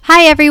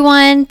Hi,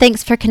 everyone.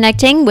 Thanks for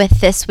connecting with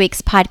this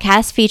week's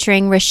podcast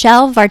featuring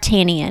Rochelle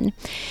Vartanian.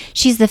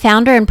 She's the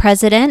founder and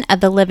president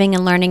of the Living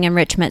and Learning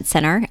Enrichment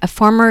Center, a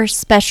former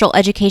special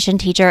education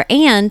teacher,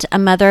 and a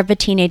mother of a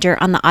teenager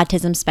on the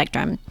autism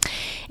spectrum.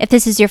 If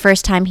this is your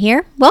first time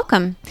here,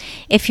 welcome.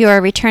 If you're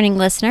a returning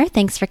listener,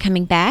 thanks for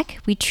coming back.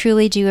 We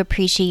truly do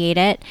appreciate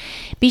it.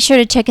 Be sure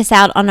to check us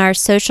out on our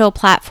social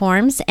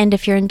platforms. And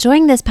if you're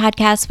enjoying this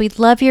podcast, we'd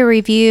love your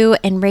review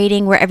and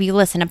rating wherever you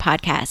listen to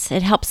podcasts.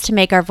 It helps to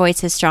make our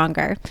voices stronger.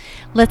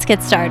 Let's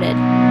get started.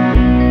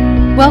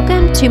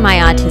 Welcome to My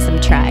Autism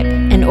Tribe,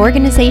 an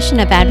organization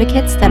of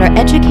advocates that are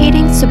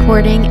educating,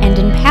 supporting, and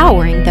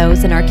empowering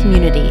those in our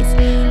communities.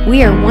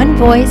 We are one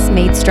voice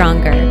made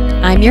stronger.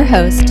 I'm your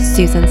host,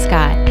 Susan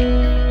Scott.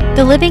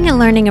 The Living and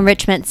Learning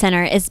Enrichment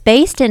Center is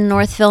based in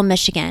Northville,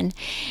 Michigan,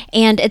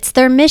 and it's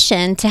their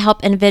mission to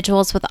help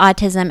individuals with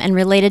autism and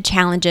related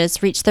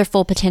challenges reach their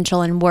full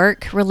potential in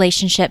work,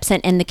 relationships,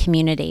 and in the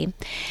community.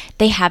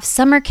 They have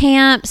summer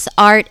camps,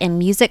 art and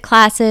music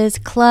classes,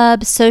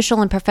 clubs,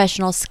 social and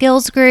professional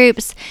skills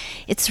groups.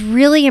 It's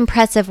really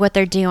impressive what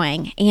they're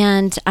doing,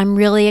 and I'm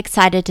really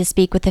excited to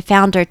speak with the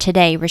founder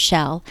today,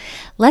 Rochelle.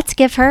 Let's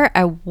give her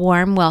a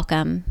warm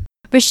welcome.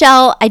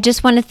 Rochelle, I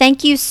just want to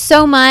thank you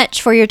so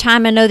much for your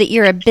time. I know that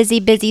you're a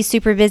busy,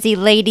 super busy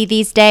lady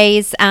these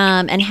days,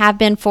 and have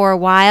been for a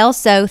while.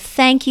 So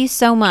thank you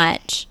so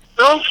much.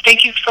 Well,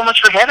 thank you so much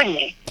for having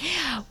me.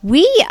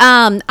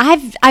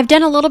 I've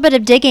done a little bit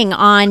of digging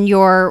on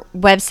your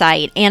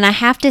website, and I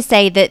have to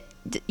say that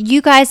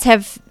you guys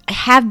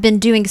have been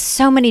doing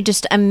so many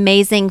just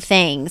amazing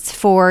things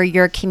for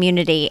your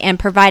community and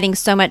providing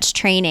so much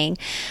training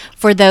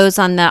for those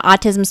on the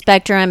autism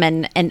spectrum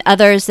and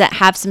others that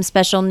have some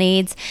special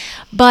needs.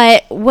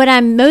 But what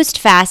I'm most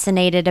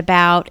fascinated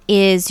about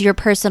is your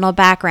personal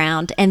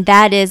background, and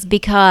that is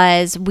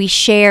because we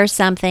share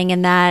something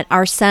in that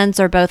our sons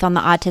are both on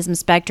the autism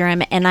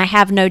spectrum, and I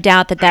have no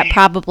doubt that that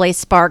probably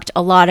sparked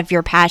a lot of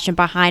your passion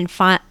behind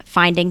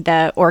finding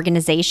the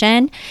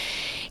organization.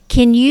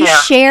 Can you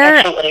share?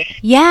 Absolutely.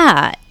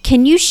 Yeah.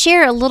 Can you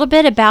share a little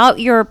bit about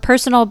your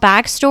personal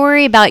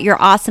backstory, about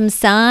your awesome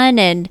son,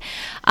 and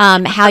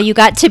how you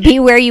got to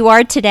be where you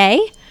are today?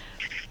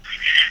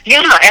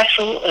 Yeah,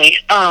 absolutely.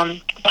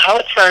 How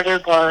it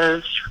started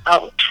was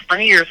about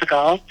 20 years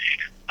ago.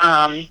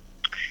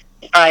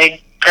 I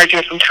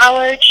graduated from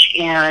college,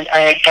 and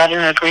I got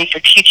a degree for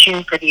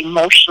teaching for the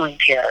emotionally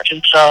impaired,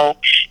 and so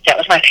that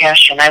was my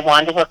passion. I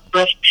wanted to work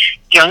with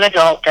young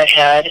adults that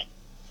had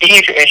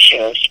behavior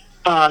issues.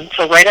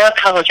 So right out of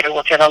college, I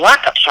worked at a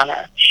lockup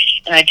center,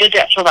 and I did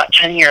that for about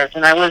 10 years,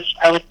 and I was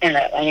in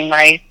it. I mean,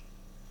 I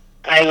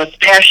was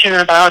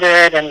passionate about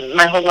it, and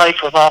my whole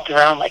life revolved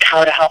around, like,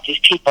 how to help these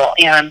people.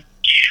 And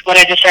what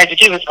I decided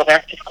to do was go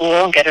back to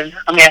school and get a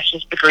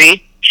master's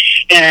degree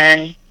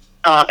in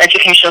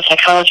educational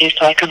psychology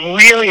so I could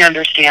really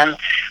understand,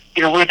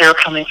 where they were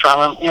coming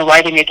from and,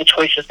 why they made the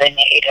choices they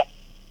made.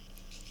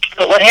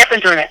 But what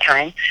happened during that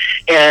time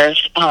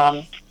is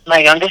my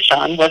youngest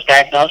son was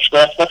diagnosed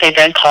with what they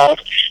then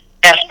called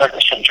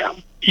Asperger's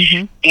syndrome.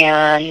 Mm-hmm.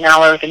 And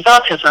now everything's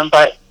autism,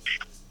 but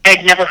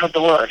I'd never heard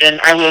the word.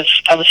 And I was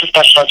a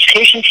special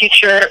education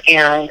teacher,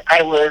 and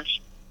I was,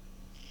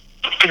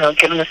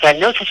 given this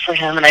diagnosis for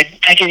him, and I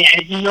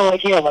had no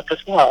idea what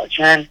this was.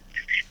 And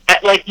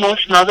like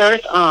most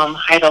mothers, I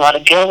had a lot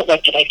of guilt.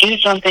 Like, did I do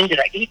something? Did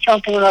I eat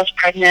something when I was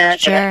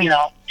pregnant? Sure.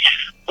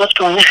 What's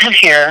going on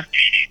here?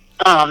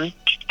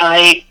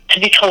 To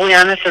be totally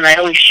honest, and I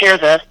always share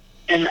this,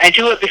 and I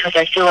do it because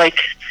I feel like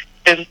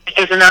if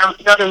there's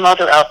another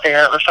mother out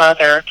there or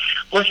father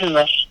listening to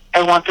this,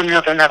 I want them to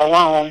know they're not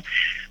alone.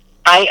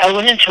 I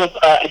went into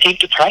a deep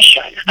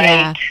depression.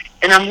 Yeah.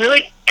 And I'm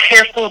really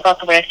careful about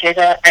the way I say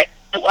that.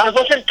 I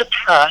wasn't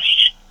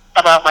depressed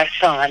about my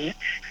son,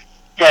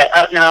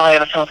 that now I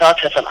have a son with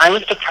autism. I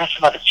was depressed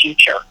about his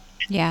future.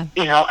 Yeah.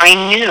 I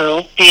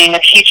knew, being a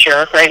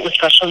teacher, right, with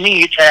special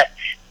needs, that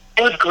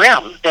it was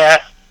grim,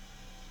 that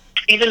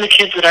even the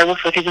kids that I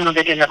worked with, even though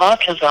they didn't have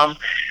autism,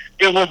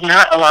 there was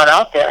not a lot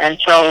out there. And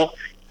so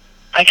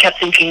I kept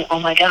thinking,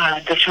 oh my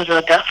God, this is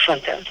a death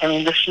sentence. I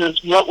mean, this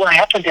is what will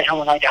happen to him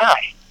when I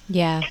die.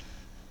 Yeah.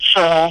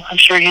 So I'm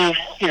sure you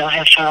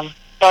have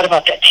thought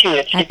about that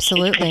too.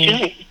 Absolutely. It's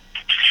consuming.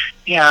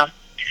 Yeah.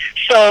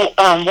 So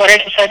what I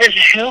decided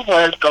to do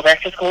was go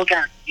back to school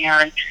again.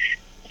 And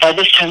by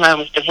this time I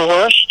was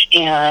divorced,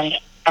 and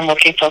I'm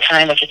working full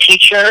time as a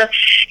teacher,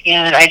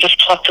 and I just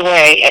plucked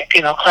away at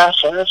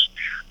classes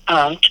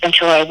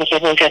until I was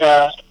able to get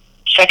a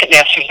second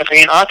master's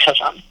degree in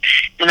autism.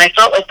 And I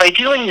felt like by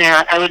doing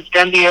that, I would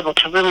then be able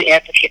to really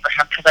advocate for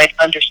him because I'd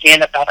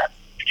understand it better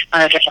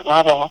on a different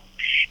level.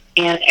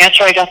 And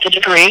after I got the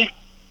degree,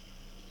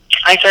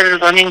 I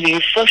started running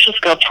these social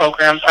skill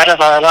programs out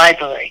of our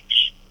library.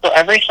 So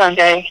every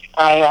Sunday,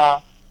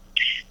 I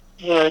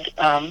would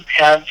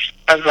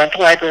rent the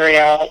library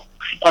out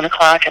at 1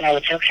 o'clock, and I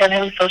would say, okay, I'm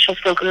having social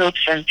skill groups,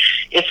 and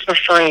it's for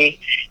free.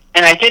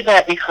 And I did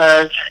that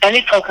because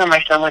any program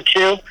my son went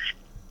to,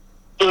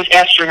 it was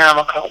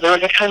astronomical. There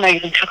was a time I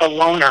even took a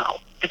loan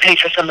out to pay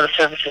for some of the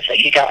services that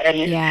he got, and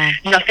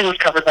nothing was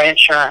covered by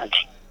insurance.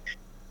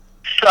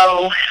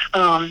 So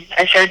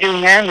I started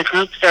doing that, and the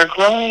group started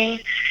growing,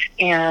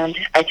 and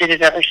I did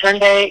it every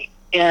Sunday.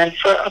 And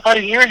for about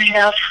a year and a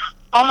half,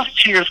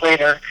 almost 2 years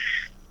later,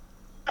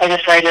 I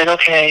decided,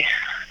 okay,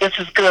 this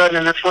is good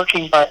and it's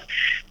working, but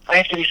I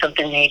have to do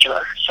something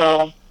major.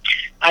 So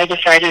I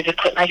decided to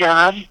quit my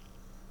job,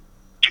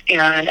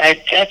 and at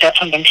that time,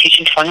 I've been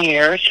teaching 20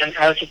 years, and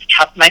I was at the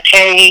top of my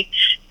pay.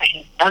 I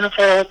had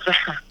benefits.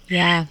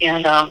 Yeah.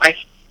 And I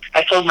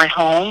sold my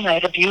home. I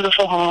had a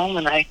beautiful home,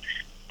 and I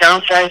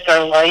downsized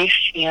our life,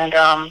 and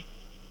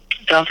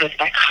downsized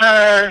my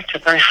car,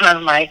 took out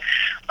of my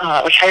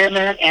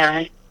retirement,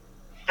 and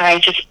I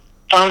just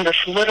found this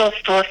little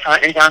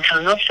storefront in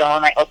downtown Louisville,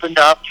 and I opened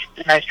up,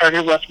 and I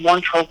started with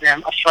one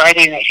program, a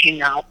Friday night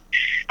hangout.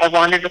 I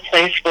wanted a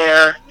place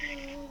where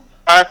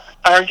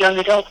our young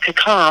adults could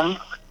come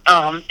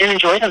and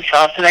enjoy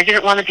themselves, and I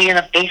didn't want to be in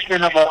a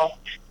basement of a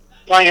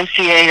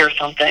YMCA or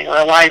something, or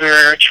a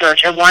library or a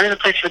church. I wanted a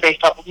place where they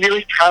felt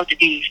really proud to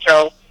be.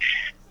 So,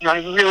 I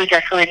really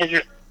decorated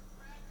it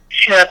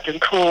hip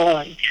and cool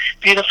and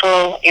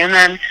beautiful. And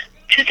then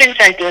two things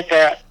I did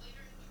that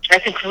I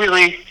think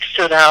really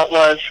stood out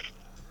was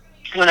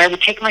when I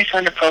would take my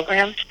son to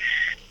programs,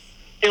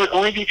 it would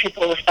only be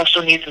people with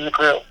special needs in the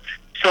group.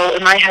 So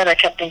in my head, I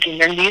kept thinking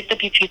there needs to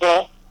be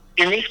people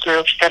in these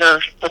groups that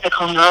are what they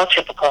call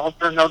neurotypical,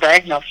 or no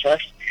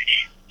diagnosis.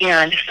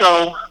 And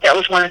so that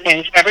was one of the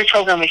things. Every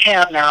program we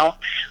have now,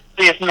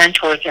 we have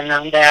mentors in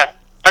them that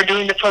are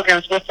doing the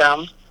programs with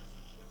them,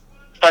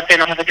 but they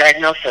don't have a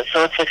diagnosis.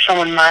 So it's like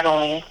someone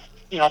modeling,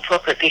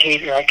 appropriate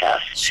behavior, I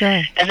guess.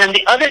 Sure. And then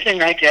the other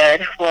thing I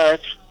did was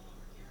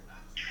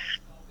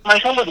my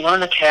son would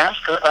learn a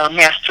task or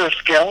master a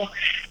skill,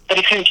 but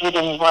he couldn't do it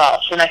really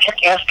well. So I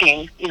kept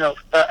asking,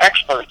 the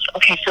experts,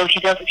 okay, so he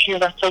does it here,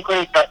 that's so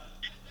great, but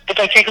if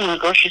I take him to the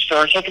grocery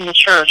store, take him to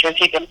church, or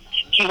take him,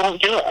 he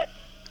won't do it.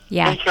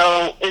 Yeah.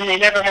 And they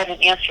never had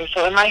an answer.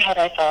 So in my head,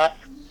 I thought,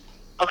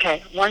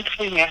 okay, once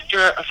we master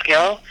a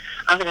skill,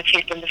 I'm going to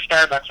take them to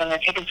Starbucks. I'm going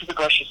to take them to the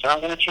grocery store.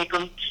 I'm going to take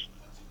them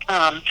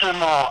to the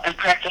mall and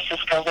practice the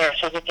skill there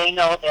so that they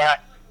know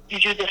that you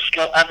do this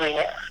skill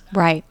everywhere.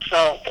 Right.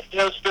 So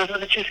those are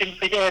the two things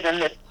we did,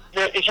 and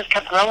it just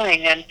kept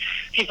growing, and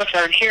people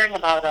started hearing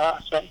about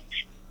us. And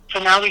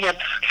so now we have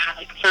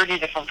like 30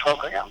 different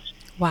programs.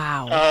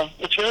 Wow. So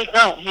it's really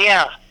grown,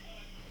 yeah.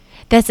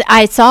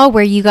 I saw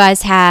where you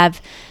guys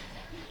have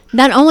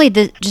not only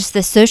just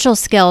the social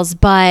skills,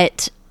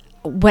 but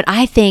what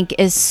I think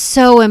is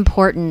so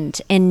important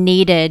and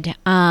needed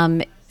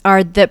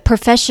are the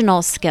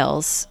professional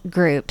skills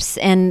groups.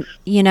 And,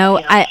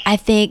 I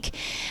think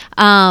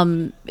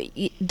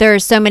there are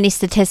so many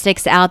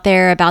statistics out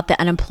there about the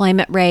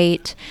unemployment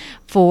rate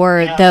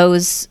for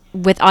those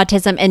with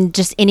autism and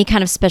just any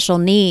kind of special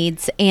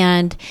needs.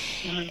 And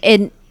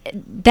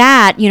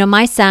that,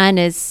 my son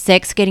is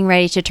 6, getting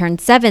ready to turn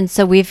 7.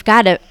 So we've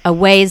got a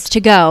ways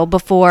to go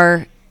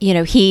before,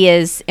 he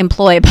is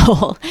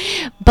employable.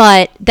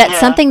 But that's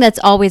something that's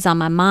always on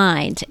my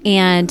mind.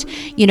 And,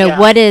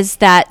 what is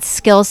that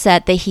skill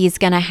set that he's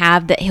going to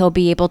have that he'll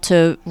be able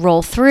to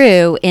roll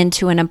through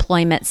into an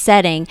employment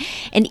setting?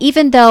 And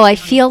even though I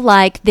feel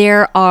like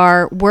there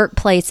are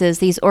workplaces,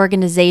 these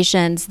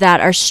organizations that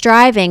are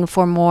striving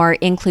for more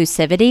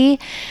inclusivity,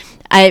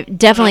 I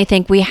definitely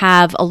think we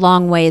have a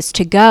long ways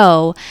to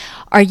go.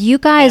 Are you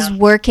guys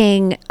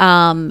working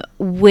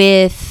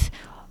with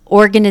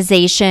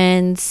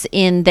organizations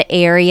in the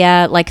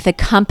area, like the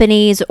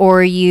companies, or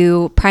are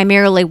you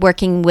primarily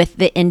working with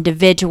the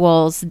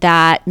individuals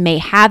that may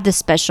have the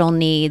special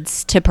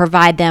needs to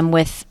provide them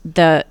with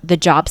the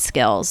job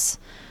skills?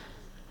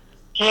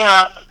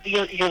 Yeah,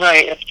 you're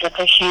right. It's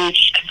a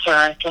huge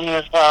concern for me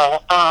as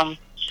well. The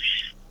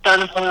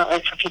unemployment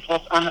rate for people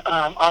with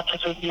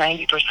autism is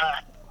 90%.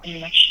 I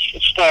mean,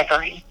 it's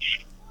staggering.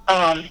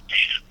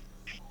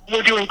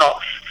 We're doing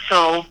both.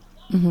 So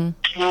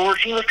we're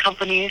working with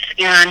companies,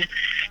 and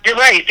you're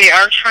right, they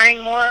are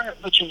trying more,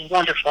 which is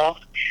wonderful,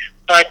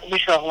 but we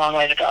still have a long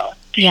way to go.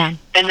 Yeah.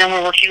 And then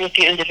we're working with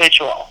the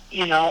individual,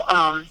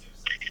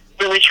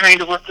 really trying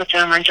to work with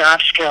them on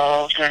job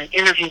skills and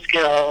interview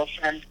skills.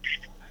 And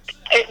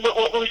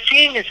what we're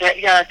seeing is that,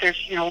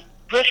 there's,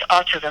 with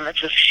autism,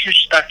 it's this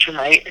huge spectrum,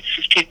 right? It's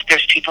just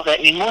there's people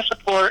that need more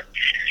support,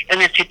 and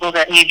there's people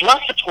that need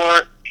less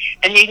support,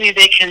 and maybe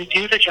they can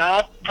do the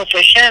job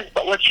proficient,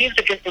 but what seems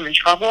to get them in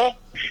trouble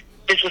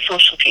is the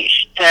social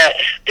piece, that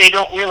they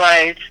don't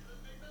realize,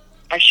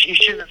 you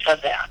shouldn't have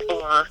said that,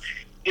 or,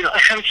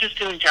 I was just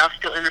doing job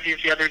skill interviews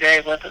the other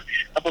day with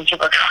a bunch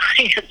of our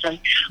clients, and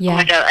oh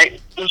my God,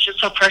 it was just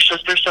so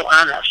precious. They're so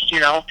honest,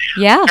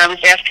 Yeah. And I was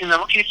asking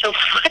them, okay, so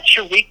what's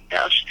your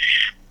weakness?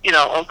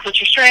 What's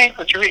your strength?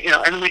 What's your,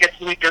 and then we got to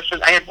the weakness,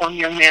 and I had one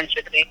young man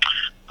say to me,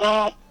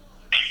 well,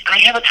 I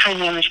have a time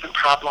management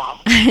problem.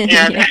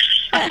 And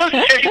I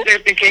was sitting there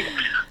thinking,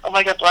 oh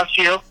my God, bless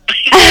you.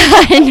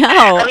 I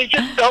know. I mean,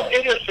 just so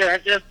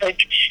innocent.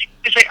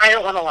 It's like, I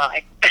don't want to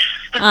lie.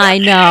 I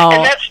know.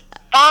 And that's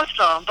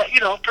awesome. But,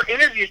 for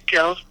interview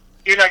skills,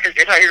 you're not going to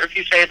get hired if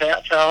you say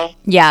that. So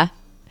Yeah.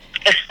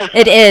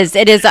 It is.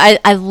 It is.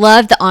 I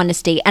love the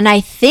honesty. And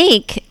I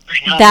think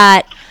know.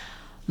 that,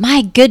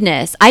 my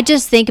goodness, I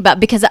just think about,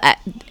 because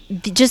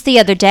just the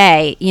other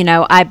day,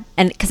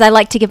 because I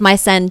like to give my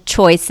son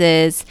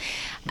choices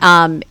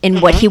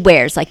in what he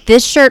wears, like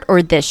this shirt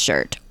or this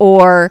shirt,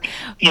 or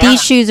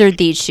these shoes or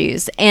these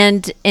shoes.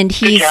 And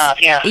he's, job,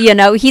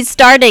 yeah. He's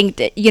starting,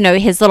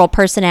 his little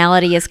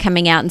personality is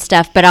coming out and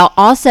stuff, but I'll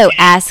also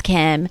ask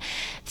him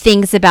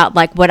things about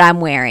like what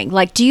I'm wearing.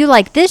 Like, do you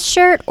like this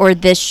shirt or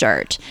this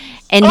shirt?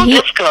 And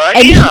that's good.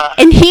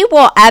 And he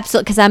will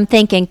absolutely, because I'm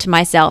thinking to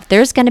myself,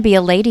 there's going to be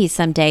a lady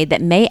someday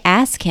that may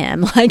ask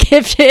him, like,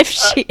 if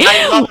she,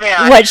 I love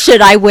that. what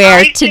should I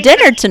wear to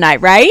dinner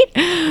tonight, right?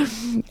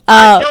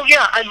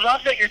 I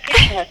love that you're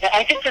thinking like that.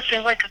 I think the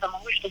same way, because I'm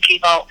always thinking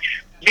about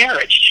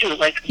marriage too.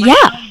 Like, my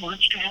son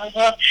wants to have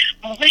a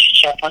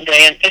relationship one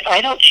day, and if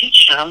I don't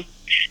teach them,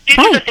 these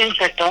are the things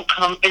that don't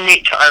come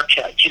innate to our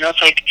kids.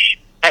 It's like,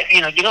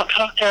 you don't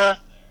talk to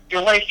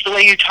your wife the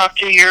way you talk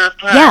to your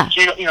friends.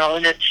 Yeah.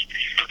 And it's.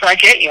 So I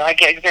get you. I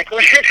get exactly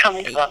where you're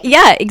coming from.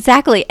 Yeah,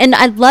 exactly. And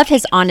I love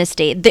his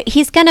honesty.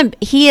 He's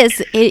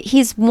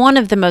one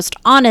of the most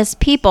honest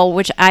people,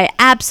 which I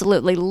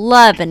absolutely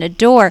love and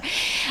adore.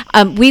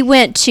 We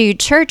went to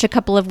church a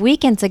couple of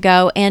weekends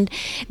ago, and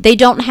they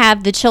don't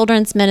have the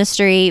children's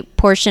ministry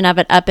portion of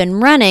it up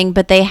and running,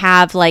 but they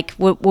have like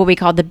what we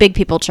call the big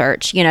people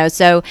church,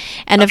 so,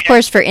 and of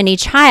course for any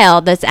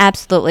child that's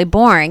absolutely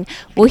boring.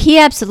 Well, he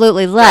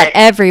absolutely let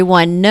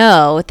everyone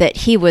know that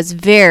he was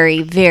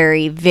very,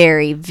 very,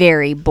 very,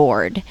 very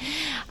bored.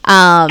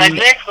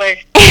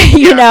 Exactly.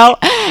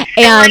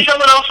 And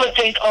someone else would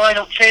think, oh, I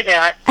don't say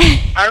that.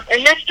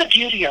 And that's the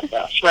beauty of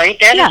this, right?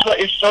 That is what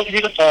is so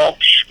beautiful.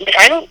 Like,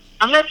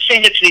 I'm not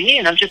saying it to be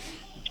mean. I'm just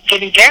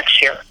getting facts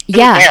here.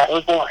 It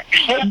was boring.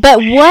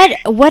 But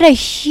what a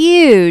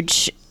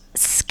huge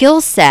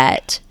skill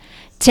set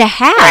to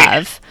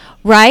have.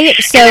 Right?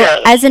 So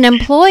as an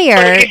employer,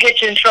 but it could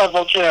get you in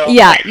trouble too.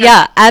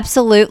 Yeah,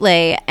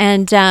 absolutely.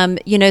 And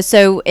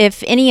so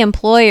if any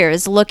employer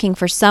is looking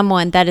for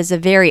someone that is a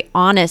very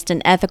honest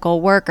and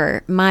ethical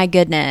worker, my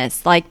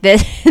goodness, like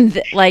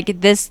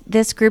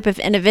this group of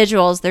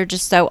individuals, they're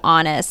just so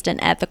honest and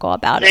ethical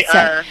about it. They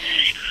are.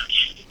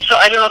 So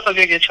I don't know if I'm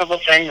going to get in trouble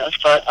saying this,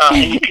 but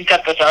and you can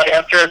cut this out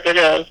after if it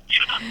is.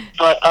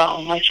 But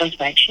my son's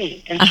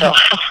 19, and so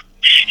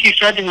he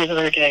said to me the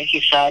other day,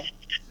 he said,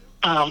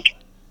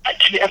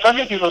 if I'm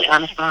going to be really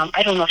honest, Mom,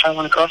 I don't know if I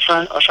want a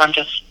girlfriend or if I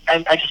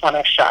just want to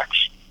have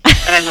sex.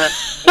 And I went,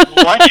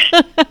 what?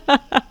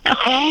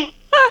 Who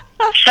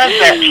says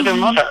that to their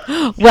mother?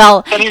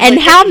 Well, and like,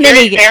 how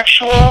many...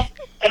 Actual,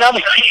 and I'm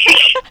like,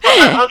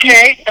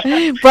 okay.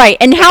 Right,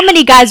 and how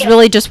many guys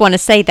really just want to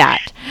say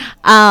that?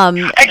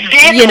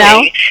 Exactly.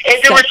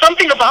 And there was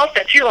something about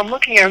that, too. I'm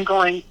looking at him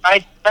going,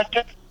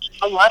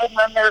 a lot of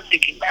men are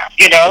thinking that,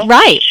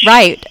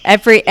 Right.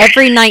 Every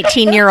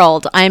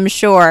 19-year-old, I'm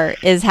sure,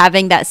 is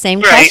having that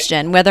same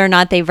question, whether or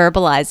not they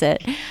verbalize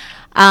it.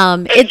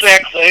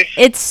 Exactly.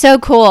 It's so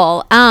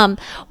cool.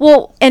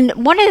 Well, and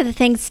one of the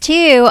things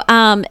too,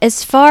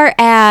 as far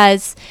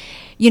as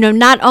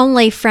not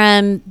only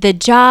from the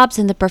jobs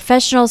and the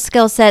professional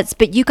skill sets,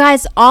 but you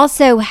guys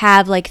also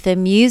have like the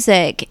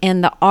music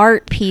and the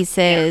art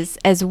pieces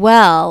as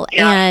well,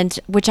 and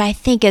which I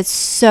think is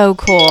so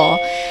cool.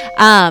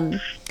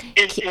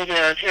 It is.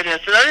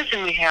 The other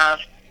thing we have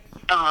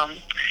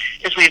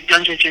is we have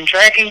Dungeons and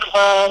Dragon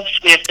clubs,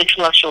 we have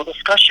intellectual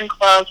discussion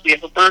clubs, we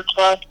have a bird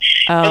club.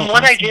 And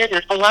what I did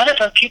is a lot of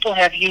our people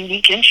have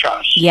unique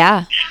interests.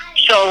 Yeah.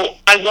 So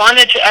I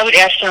would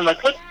ask them,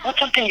 like, what's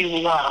something you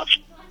love?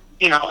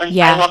 And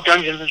I love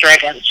Dungeons and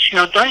Dragons.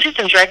 Dungeons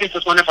and Dragons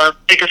is one of our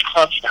biggest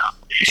clubs now.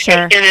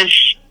 Sure. And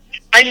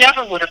I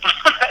never would have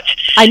thought.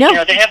 I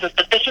know. They have it,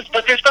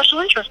 but their special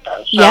interest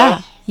does. So.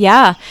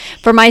 Yeah.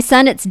 For my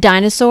son, it's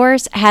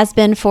dinosaurs. Has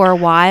been for a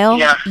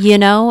while.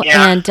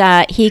 And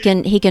he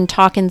can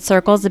talk in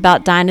circles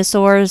about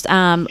dinosaurs.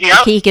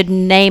 He could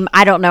name,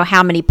 I don't know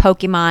how many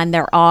Pokemon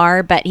there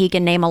are, but he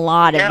can name a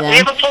lot of them. We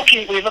have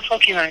a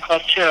Pokemon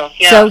club too.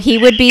 Yeah. So he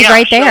would be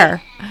right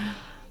there.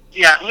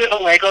 Yeah, we have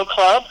a Lego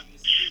club.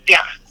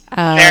 Yeah.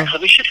 Exactly.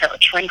 We should have a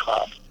train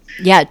club.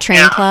 Yeah,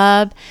 train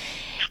club.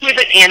 We have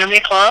an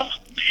anime club.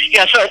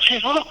 Yeah, so it's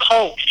these little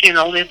cults, they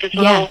have this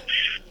little,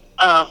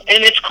 and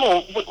it's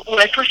cool. When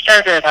I first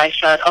started, I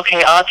said,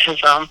 okay,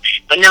 autism,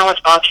 but now it's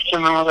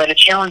autism and related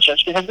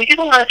challenges, because we get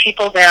a lot of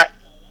people that,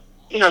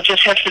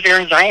 just have severe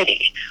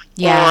anxiety,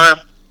 or,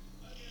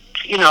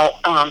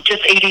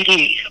 just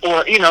ADD,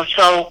 or,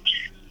 so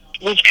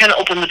we've kind of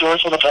opened the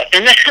doors a little bit.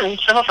 And then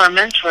some of our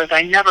mentors,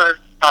 I never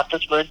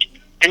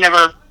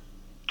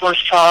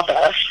foresaw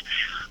this.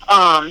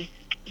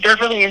 They're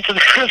really into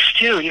this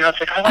too. It's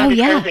like, I want to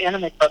be part of the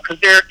anime club because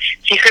they're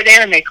secret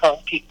anime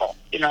club people.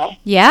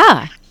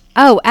 Yeah.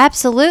 Oh,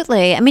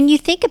 absolutely. I mean, you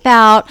think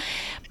about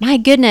My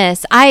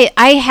goodness. I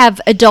have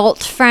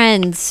adult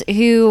friends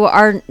who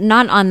are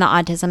not on the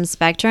autism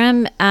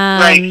spectrum,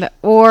 Right.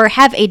 or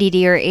have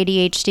ADD or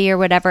ADHD or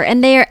whatever,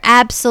 and they are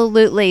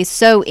absolutely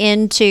so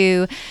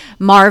into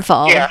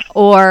Marvel Yeah.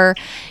 or,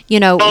 you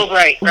know, Oh,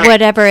 right.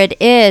 whatever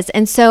it is.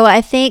 And so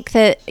I think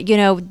that, you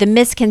know, the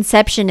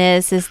misconception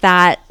is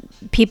that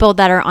people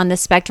that are on the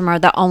spectrum are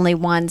the only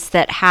ones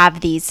that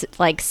have these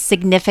like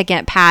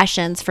significant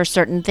passions for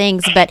certain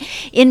things, but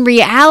in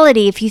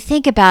reality, if you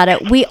think about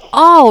it, we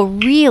all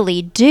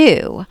really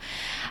do.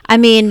 I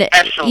mean,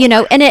 Absolutely. you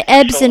know, and it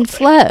ebbs and Absolutely.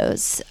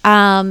 flows.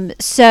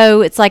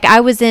 So it's like I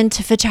was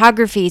into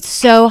photography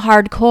so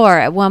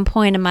hardcore at one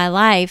point in my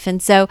life.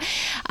 And so,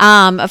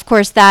 of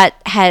course, that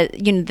has,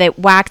 you know, that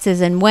waxes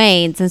and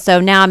wanes. And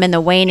so now I'm in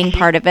the waning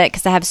part of it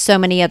because I have so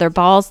many other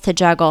balls to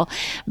juggle.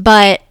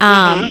 But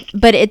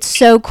it's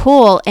so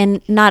cool.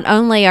 And not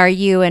only are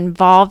you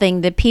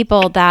involving the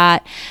people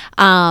that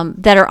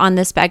are on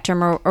the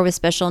spectrum or with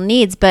special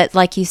needs, but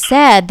like you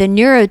said, the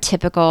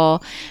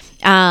neurotypical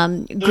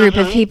group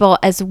of people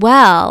as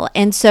well.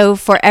 And so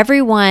for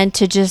everyone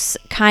to just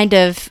kind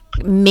of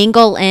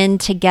mingle in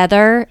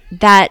together,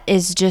 that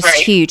is just Right.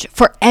 huge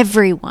for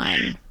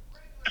everyone.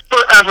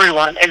 For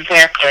everyone,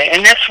 exactly.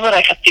 And that's what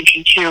I kept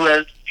thinking too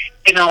is,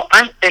 you know,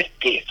 I'm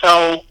 50,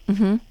 so,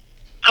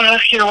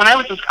 you know, when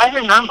I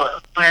remember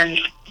when,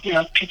 you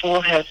know,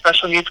 people who had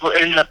special needs were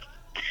in the,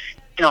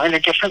 you know, in a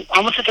different,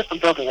 almost a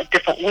different building, a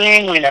different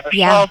wing. We never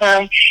Yeah. saw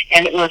them.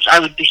 And it was, I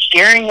would be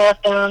staring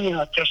at them, you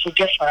know, they're so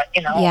different,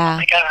 you know, Yeah. oh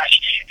my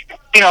gosh.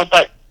 You know,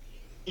 but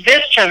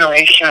this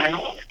generation,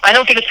 I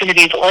don't think it's going to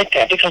be like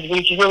that because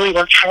we've really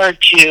worked hard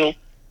to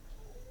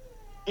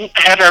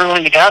have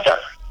everyone together.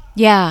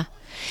 Yeah.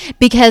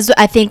 Because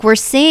I think we're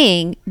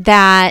seeing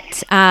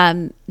that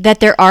that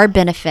there are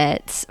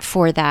benefits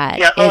for that.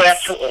 Yeah, oh,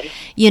 absolutely.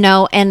 You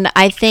know, and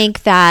I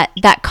think that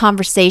that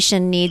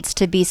conversation needs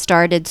to be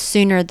started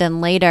sooner than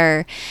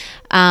later.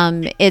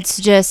 It's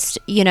just,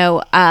 you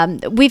know,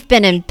 we've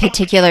been in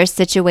particular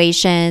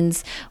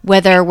situations,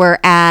 whether we're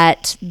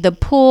at the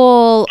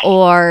pool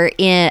or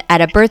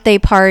at a birthday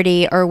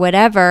party or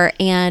whatever,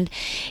 and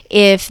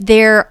if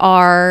there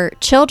are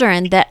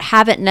children that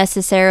haven't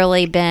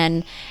necessarily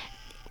been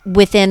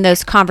within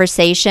those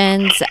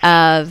conversations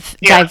of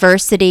Yeah.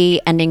 diversity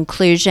and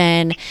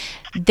inclusion,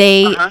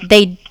 they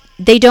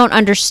don't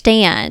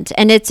understand,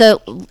 and it's a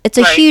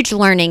Right. huge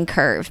learning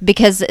curve,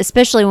 because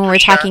especially when we're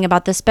Sure. talking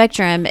about the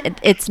spectrum,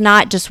 it's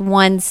not just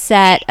one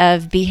set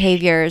of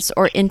behaviors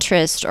or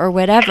interest or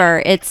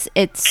whatever. It's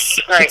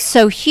Right.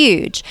 so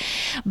huge,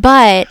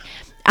 but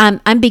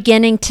I'm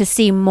beginning to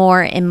see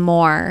more and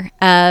more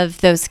of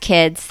those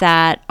kids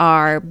that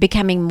are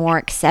becoming more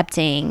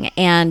accepting,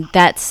 and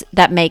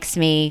that makes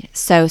me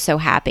so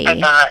happy. I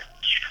thought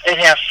it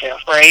has to,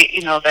 right?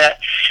 You know, that,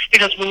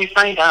 because when you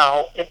find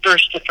out, at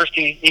first, the first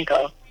thing you think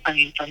of, I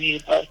mean, for me,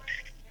 was,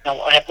 you know,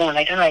 what happened when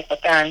I died,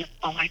 but then,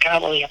 oh my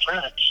God, will he have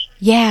friends?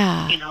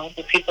 Yeah. You know,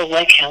 the people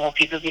like him, will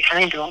people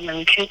behind him,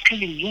 and kids can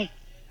be mean.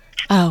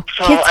 Oh,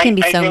 So kids can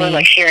be I so really mean.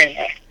 like hearing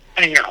that.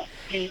 I know.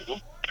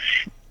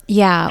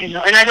 Yeah. You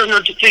know, and I don't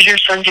know, does your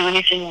son do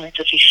anything? Like,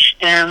 does he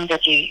stem? Does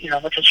he, you know,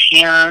 with his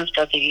hands?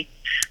 Does he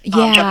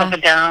jump Yeah. up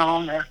and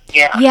down? Or,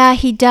 yeah. Yeah,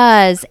 he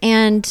does,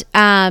 and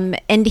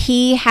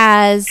he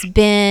has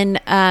been,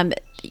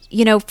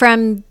 you know,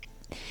 from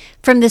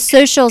the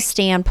social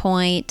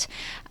standpoint,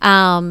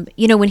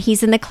 you know, when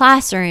he's in the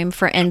classroom,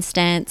 for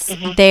instance,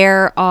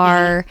 there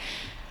are.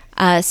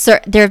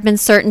 There have been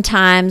certain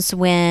times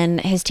when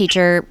his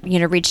teacher, you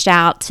know, reached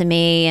out to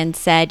me and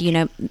said, you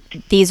know,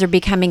 these are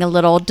becoming a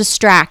little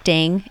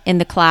distracting in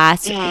the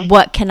class.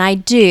 What can I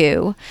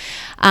do?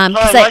 Oh,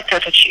 I like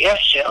that she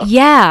asked you.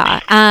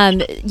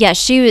 Yeah,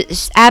 she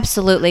was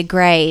absolutely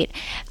great.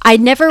 I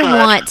never Good.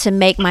 want to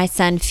make my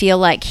son feel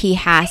like he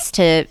has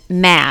to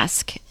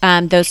mask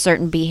those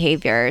certain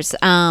behaviors.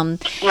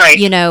 Right.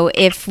 You know,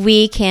 if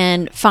we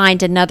can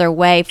find another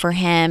way for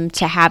him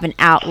to have an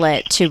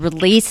outlet to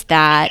release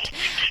that.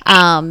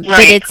 But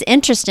Right. it's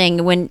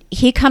interesting when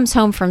he comes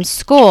home from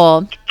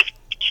school.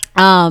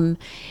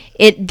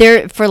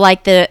 For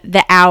like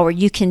the hour,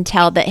 you can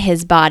tell that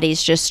his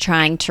body's just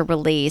trying to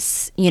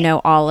release, you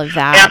know, all of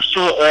that.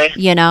 Absolutely.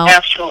 You know,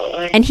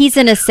 Absolutely. and he's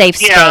in a safe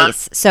Yeah.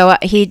 space, so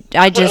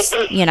I just,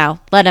 you know,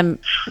 let him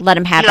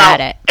have No, at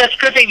it. that's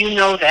good that you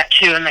know that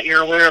too, and that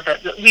you're aware of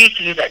it. We used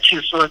to do that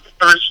too. So at the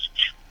first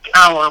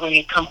hour when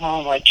you come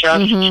home, like,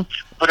 just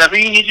whatever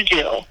you need to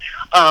do.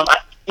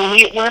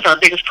 One of our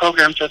biggest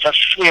programs is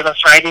we have a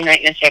Friday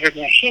night and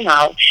Saturday night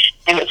hangout,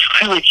 and it's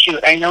really cute.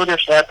 I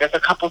noticed that there's a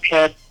couple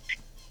kids,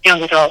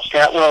 young adults,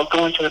 that will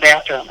go into the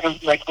bathroom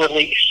and like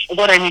release.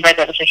 What I mean by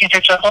that is they can't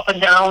jump up and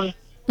down,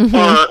 or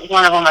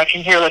one of them I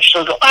can hear, like,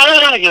 she'll go,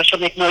 ah, you know, she'll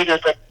make noises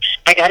like,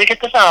 I got to get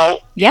this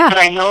out. Yeah. But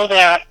I know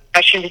that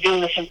I shouldn't be doing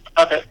this in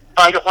other.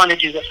 I don't want to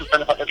do this in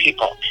front of other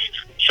people.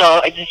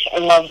 So I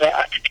love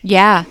that.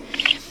 Yeah,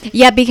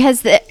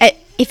 because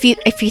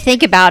if you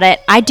think about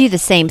it, I do the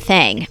same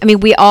thing. I mean,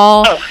 we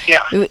all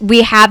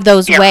we have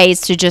those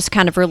ways to just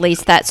kind of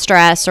release that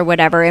stress or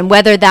whatever, and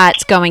whether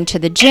that's going to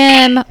the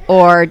gym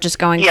or just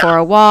going for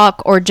a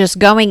walk or just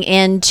going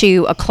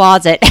into a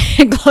closet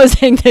and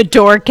closing the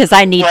door because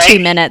I need 2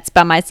 minutes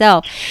by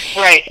myself.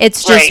 Right.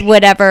 It's just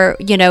whatever,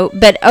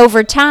 but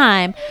over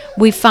time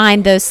we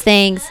find those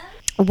things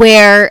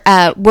where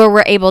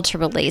we're able to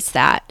release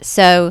that.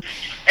 So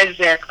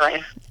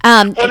exactly.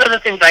 One of the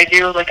things I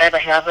do, like I have a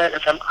habit,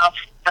 is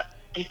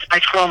I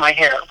curl my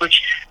hair,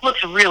 which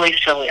looks really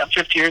silly. I'm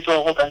 50 years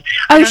old, and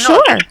I don't know,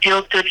 it just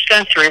feels good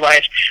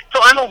sensory-wise. So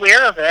I'm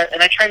aware of it,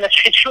 and I try not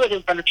to do it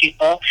in front of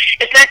people.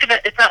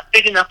 It's not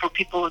big enough for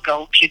people to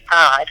go, she's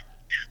odd.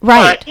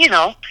 Right.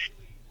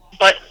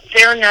 But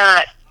they're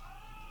not,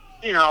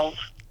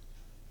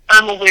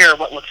 I'm aware of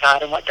what looks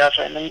odd and what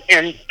doesn't.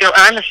 And their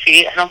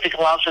honesty, I don't think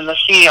allows them to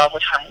see all the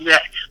time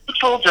that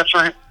looks a little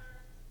different.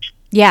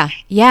 Yeah,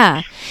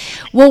 yeah.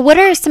 Well, what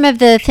are some of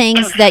the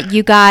things that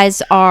you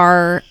guys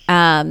are,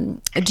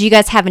 do you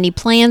guys have any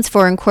plans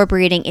for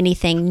incorporating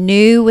anything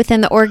new within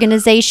the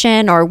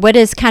organization, or what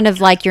is kind of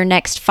like your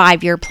next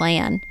 5-year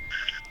plan?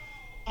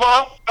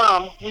 Well,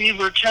 we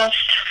had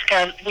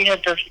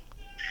this,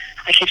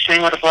 I keep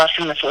saying what a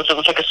blessing this was. It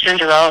was like a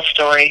Cinderella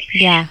story.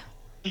 Yeah.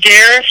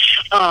 There's,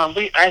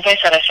 as I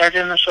said, I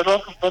started in this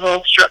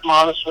little strip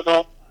mall, this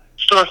little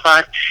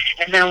storefront,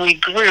 and then we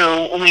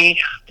grew, and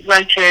we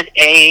rented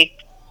a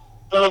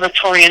little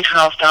Victorian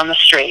house down the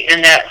street,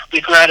 and that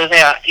we grew out of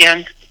that.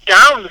 And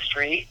down the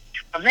street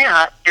from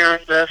that,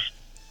 there's this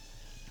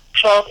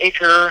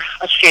 12-acre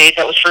estate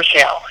that was for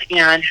sale,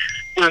 and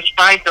there was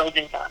 5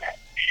 buildings on it.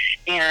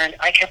 And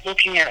I kept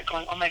looking at it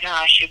going, oh my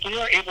gosh, if we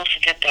were able to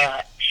get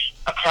that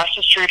across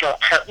the street are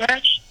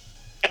apartments,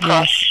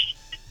 across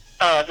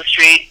the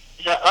street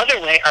the other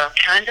way are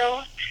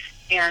condos,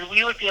 and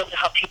we would be able to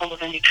help people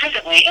live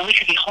independently, and we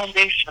could be home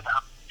base for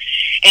them.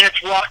 And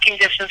it's walking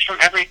distance from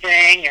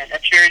everything, and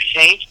it's very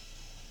safe.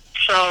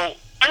 So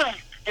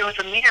there was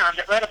a man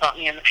that read about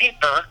me in the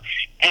paper,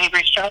 and he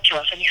reached out to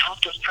us, and he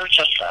helped us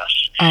purchase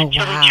this. Oh, wow. So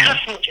we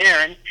just moved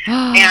in,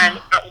 and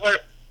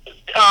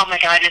oh my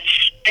God,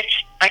 it's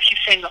I keep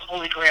saying the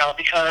Holy Grail,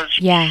 because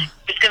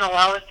it's going to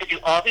allow us to do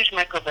all these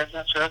micro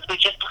businesses. We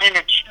just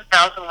planted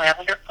 2,000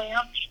 lavender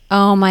plants.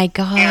 Oh my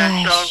gosh.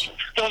 And so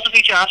those will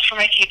be jobs for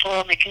my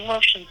people, making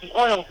lotions and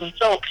oils and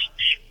soaps.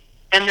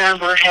 And then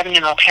we're having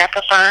an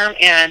alpaca farm,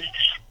 and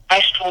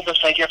I stole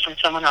this idea from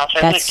someone else.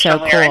 That's so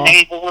cool. And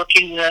they were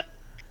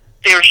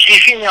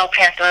shaving the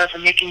alpacas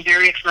and making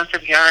very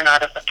expensive yarn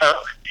out of the fur.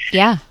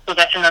 Yeah. So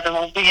that's another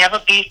one. We have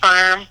a bee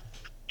farm.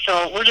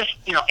 So we're just,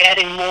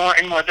 adding more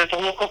and more. There's a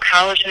local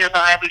college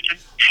nearby. We've been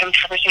having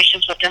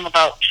conversations with them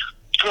about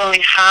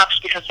growing hops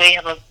because they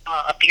have a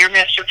beer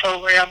master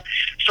program.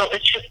 So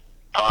it's just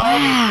all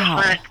these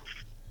different.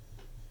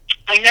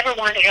 I never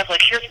wanted to have,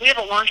 we have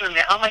a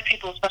laundromat. All my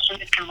people, especially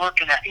kids, can work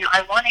in that.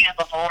 I want to have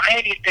a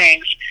variety of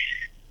things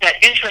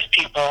that interest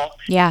people.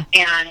 Yeah.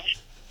 And,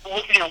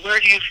 where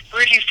do you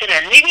fit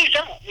in? Maybe you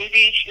don't.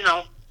 Maybe,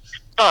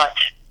 but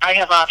I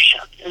have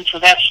options. And so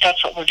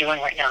that's what we're doing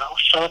right now.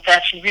 So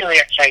that's really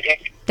exciting.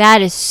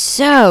 That is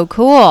so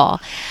cool.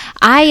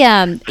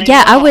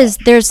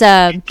 There's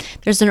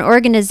an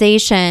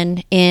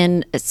organization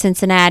in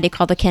Cincinnati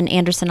called the Ken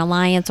Anderson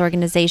Alliance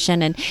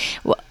organization, and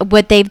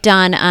what they've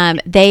done,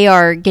 they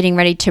are getting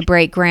ready to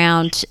break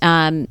ground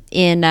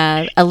in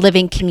a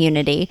living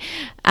community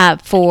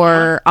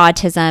for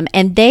autism,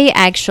 and they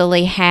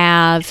actually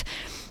have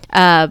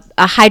a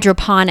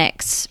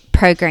hydroponics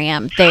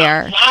program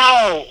there.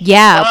 Wow.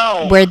 Yeah,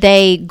 wow. Where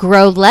they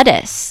grow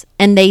lettuce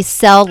and they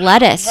sell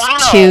lettuce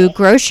to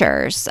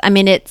grocers. I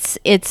mean, it's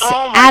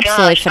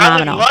absolutely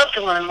phenomenal. I would love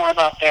to learn more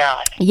about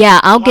that.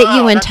 Yeah, I'll get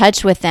you in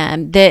touch with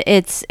them.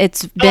 It's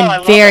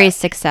been very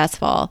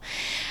successful.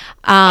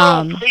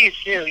 Please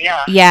do,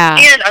 yeah. Yeah.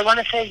 And I want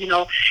to say,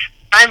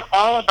 I'm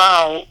all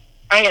about,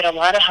 I had a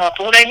lot of help.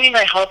 What I mean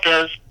by help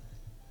is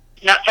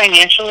not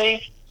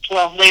financially,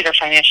 well, later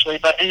financially,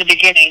 but in the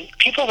beginning,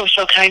 people were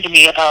so kind to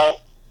me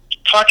about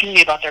talking to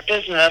me about their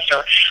business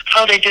or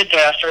how they did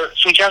this or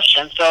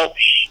suggestions. So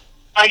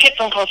I get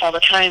phone calls all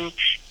the time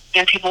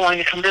and people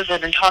wanting to come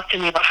visit and talk to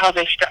me about how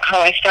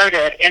I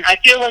started. And I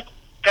feel like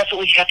that's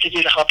what we have to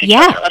do to help each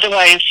other.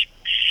 Otherwise,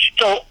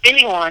 so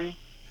anyone,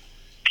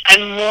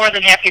 I'm more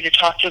than happy to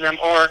talk to them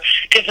or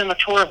give them a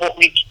tour of what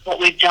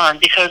we've done,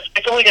 because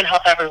it's only going to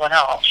help everyone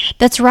else.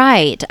 That's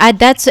right.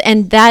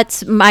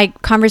 That's my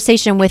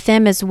conversation with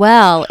them as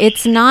well.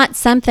 It's not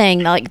something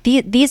like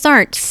these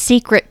aren't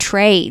secret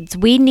trades.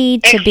 We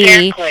need to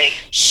be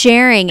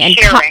sharing and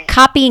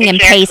copying and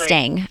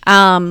pasting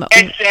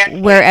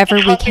wherever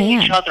we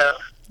can. Each other.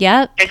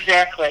 Yep.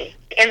 Exactly.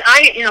 And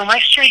my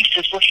strength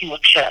is working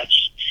with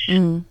kids.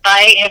 Mm.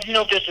 I have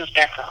no business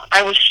background.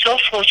 I was so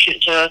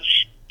fortunate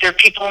there are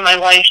people in my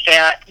life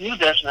that knew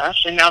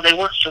business, and now they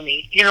work for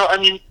me.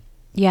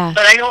 Yeah.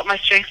 But I know what my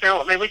strengths are,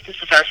 what my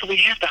weaknesses are, so we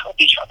have to help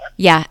each other.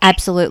 Yeah,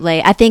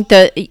 absolutely. I think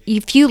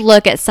if you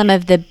look at some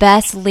of the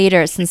best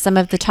leaders in some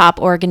of the top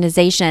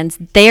organizations,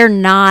 they're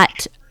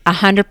not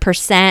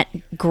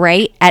 100%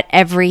 great at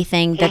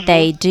everything that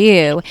they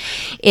do.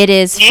 It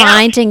is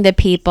finding the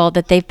people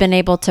that they've been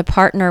able to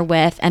partner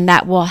with and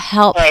that will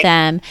help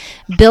them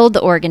build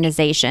the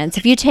organizations.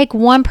 If you take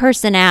one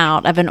person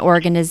out of an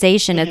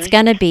organization, it's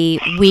going to be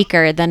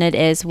weaker than it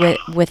is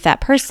with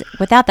that person,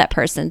 without that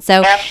person.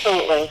 So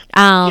absolutely.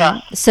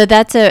 So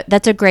that's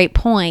a great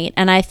point.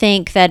 And I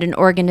think that an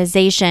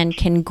organization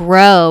can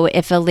grow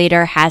if a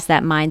leader has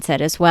that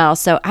mindset as well.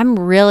 So I'm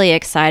really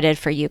excited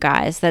for you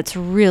guys. That's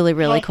really,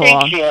 really cool.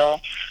 Thank you.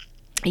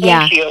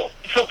 Thank you.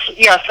 So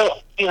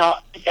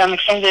I'm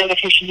extending the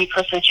invitation to you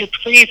personally to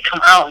please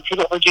come out and see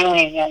what we're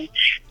doing. And,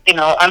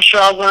 I'm sure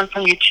I'll learn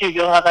from you too.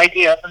 You'll have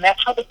ideas. And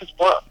that's how this has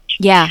worked.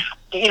 Yeah.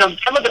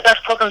 Some of the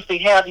best programs we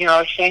have,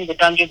 saying the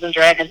Dungeons and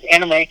Dragons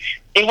anime,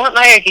 they weren't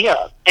my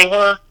ideas. They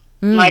were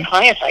my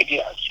clients'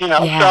 ideas,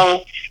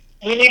 So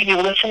we need to be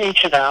listening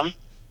to them,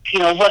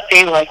 what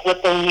they like,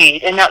 what they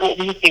need, and not what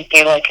we think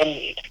they like and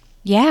need.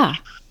 Yeah.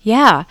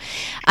 Yeah.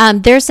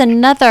 There's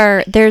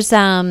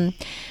a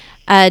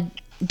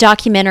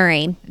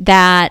documentary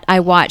that I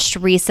watched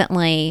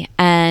recently,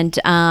 and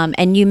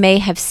you may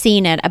have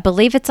seen it. I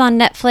believe it's on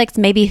Netflix,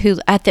 maybe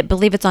Hulu.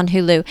 Believe it's on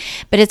Hulu,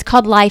 but it's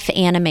called Life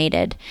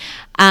Animated.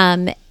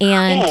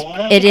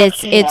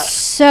 It's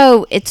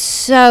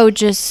so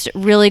just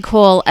really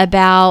cool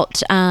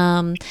about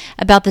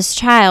this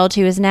child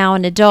who is now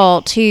an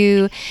adult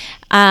who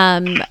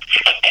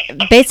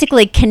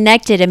basically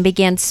connected and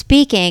began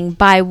speaking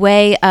by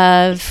way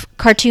of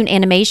cartoon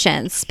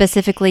animations,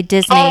 specifically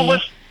Disney. Oh,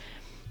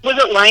 was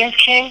it Lion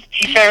King?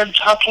 He started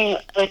talking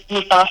like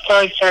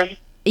Mufasa. He started.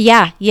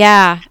 Yeah.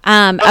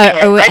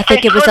 I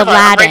think it was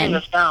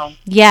Aladdin.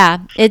 Yeah.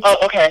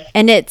 Okay.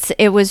 And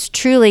it was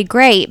truly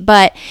great,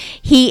 but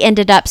he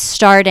ended up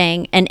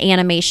starting an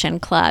animation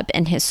club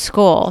in his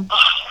school.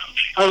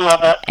 I love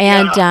it.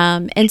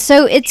 And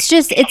so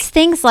it's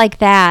things like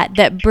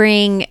that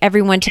bring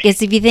everyone together.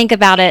 Because if you think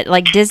about it,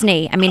 like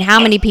Disney, I mean, how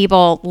many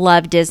people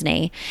love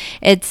Disney?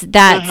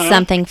 That's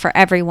something for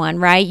everyone,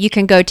 right? You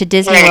can go to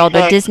Disney World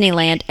or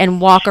Disneyland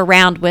and walk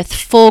around with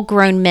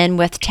full-grown men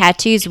with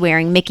tattoos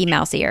wearing Mickey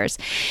Mouse ears.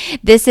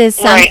 This is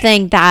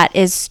something that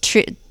is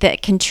true,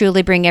 that can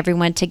truly bring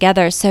everyone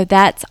together. So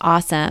that's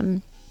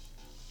awesome.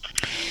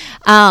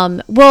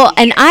 Well,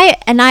 and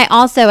I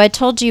also, I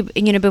told you,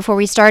 before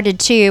we started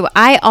too,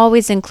 I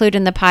always include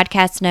in the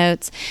podcast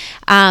notes,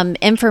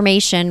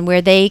 information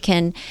where they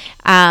can,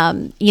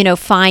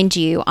 find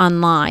you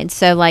online.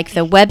 So like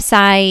the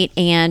website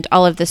and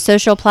all of the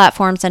social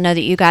platforms. I know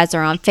that you guys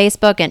are on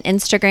Facebook and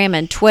Instagram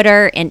and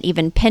Twitter and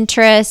even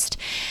Pinterest.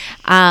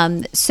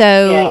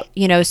 So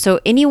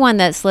anyone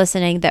that's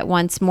listening that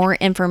wants more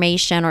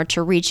information or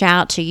to reach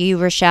out to you,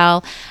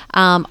 Rochelle,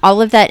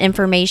 all of that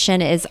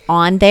information is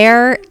on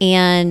there.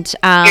 And,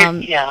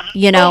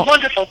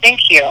 wonderful.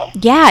 Thank you.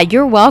 Yeah,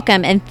 you're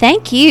welcome. And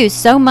thank you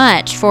so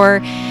much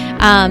for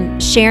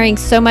sharing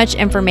so much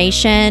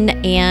information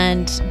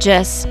and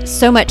just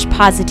so much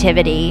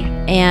positivity.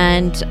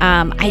 And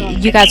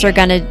you guys are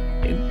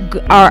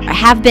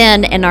have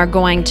been and are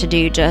going to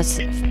do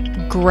just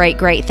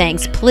great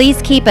things.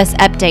 Please keep us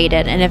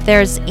updated. And if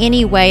there's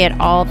any way at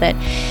all that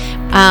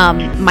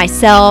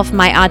myself,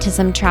 my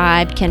Autism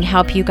Tribe can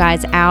help you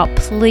guys out,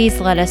 please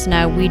let us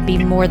know. We'd be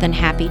more than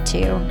happy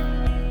to.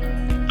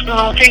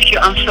 Oh, thank you.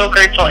 I'm so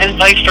grateful, and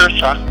vice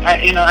versa.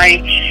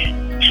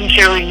 I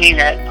sincerely mean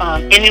it.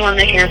 Anyone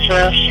that hears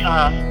this,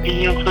 and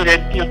you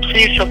included,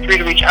 please feel free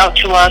to reach out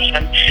to us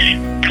and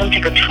come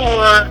take a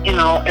tour.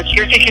 If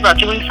you're thinking about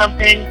doing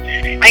something,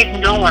 I have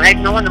no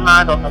one to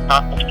model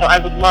about this, so I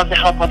would love to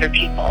help other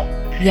people.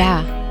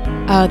 Yeah.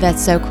 Oh,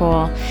 that's so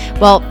cool.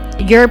 Well,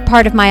 you're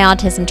part of my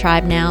Autism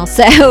Tribe now,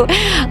 so.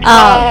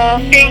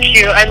 Thank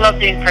you. I love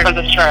being part of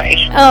this tribe.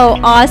 Oh,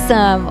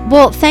 awesome.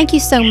 Well, thank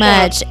you so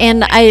much,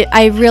 and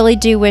I really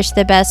do wish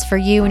the best for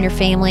you and your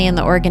family and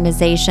the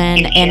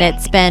organization. And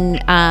it's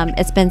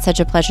been such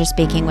a pleasure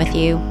speaking with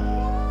you.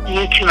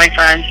 You too, my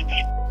friend.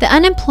 The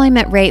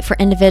unemployment rate for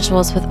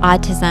individuals with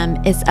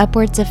autism is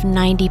upwards of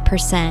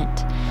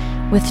 90%.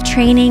 With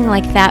training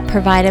like that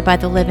provided by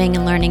the Living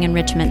and Learning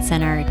Enrichment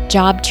Center,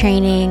 job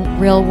training,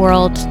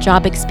 real-world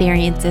job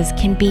experiences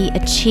can be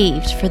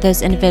achieved for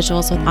those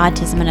individuals with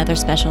autism and other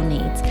special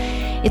needs.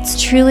 It's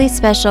truly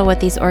special what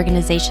these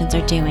organizations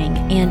are doing,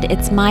 and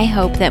it's my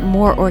hope that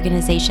more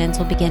organizations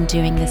will begin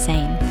doing the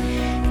same.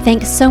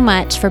 Thanks so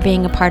much for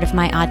being a part of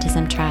my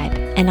Autism Tribe,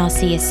 and I'll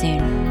see you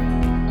soon.